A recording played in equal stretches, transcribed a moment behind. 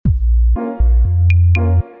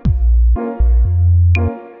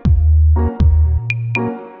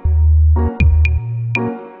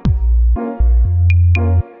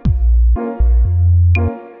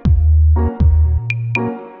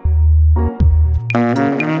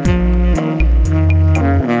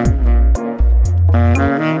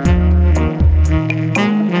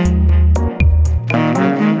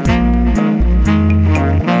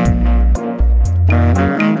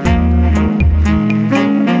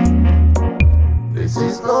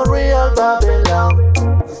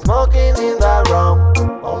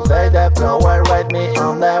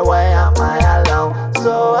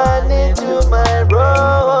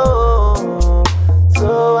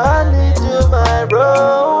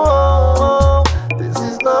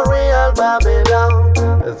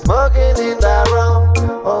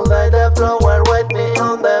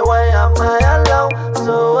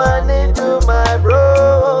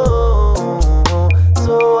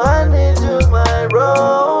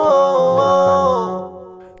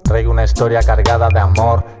historia cargada de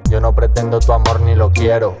amor. Yo no pretendo tu amor ni lo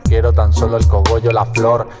quiero. Quiero tan solo el cogollo, la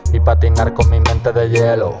flor y patinar con mi mente de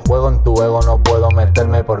hielo. Juego en tu ego, no puedo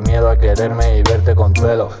meterme por miedo a quererme y verte con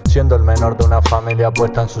celo. Siendo el menor de una familia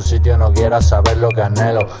puesta en su sitio, no quieras saber lo que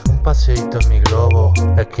anhelo. Un paseíto en mi globo,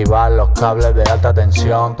 esquivar los cables de alta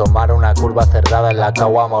tensión, tomar una curva cerrada en la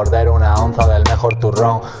cagua, morder una onza del mejor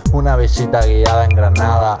turrón. Una visita guiada en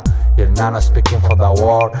Granada y el nano speaking for the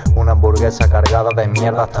world. Una hamburguesa cargada de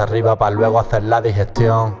mierda hasta arriba para luego hacer la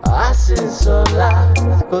digestión. Así son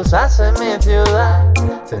las cosas en mi ciudad,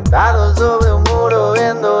 sentado sobre un muro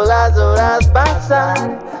viendo las horas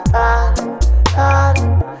pasar.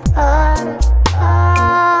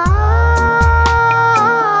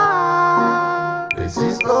 This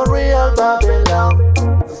is not real Babylon,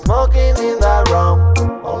 smoking in the room.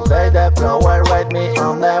 All day the flower wait me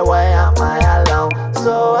on the way, am I alone?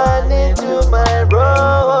 So I need you, my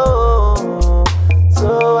bro.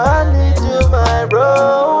 So I need you, my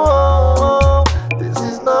bro. This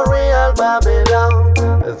is not real Babylon,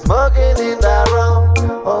 smoking in the room.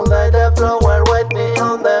 All day the flower wait me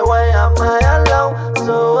on the way, am I alone?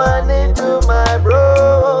 So I need you, my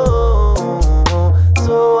bro.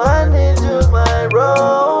 So I need you, my bro.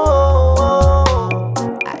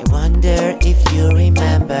 I wonder if you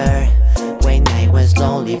remember when I was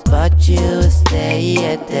lonely but you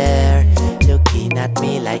stayed there, looking at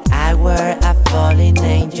me like I were a fallen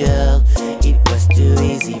angel. It was too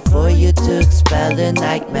easy for you to expel the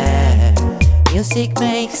nightmare. Music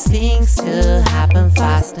makes things to happen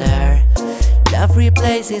faster. Love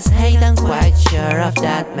replaces hate, I'm quite sure of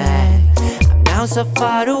that, man. I'm now so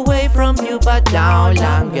far away from you but no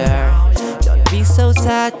longer. Don't be so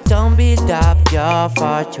sad, don't build up your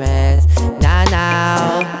fortress.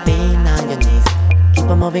 Now, being on your knees, keep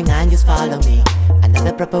on moving and just follow me.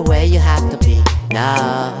 Another proper way you have to be.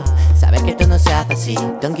 No, sabes que esto no se hace así.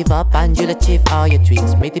 Don't give up and you'll achieve all your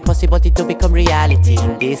dreams. Make the possibility to become reality.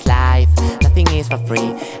 In this life, nothing is for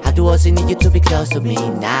free. I do also need you to be close to me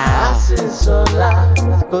now. Así son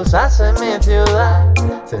las cosas en mi ciudad,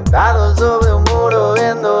 sentado sobre un muro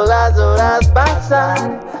viendo las horas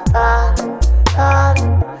pasar.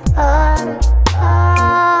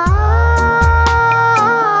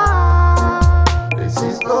 This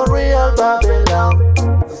is not real Babylon,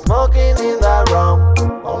 smoking in the room.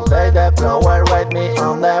 All day the flower wait me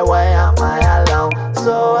on the way, am I alone?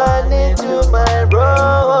 So I need you, my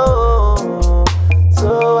bro.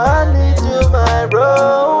 So I need you, my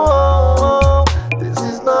bro. This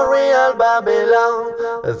is not real Babylon,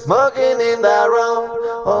 smoking in the room.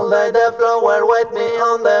 All day the flower wait me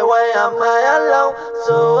on the way, am I alone?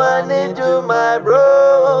 So I need you, my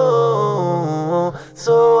bro.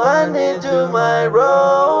 So I need you, my bro.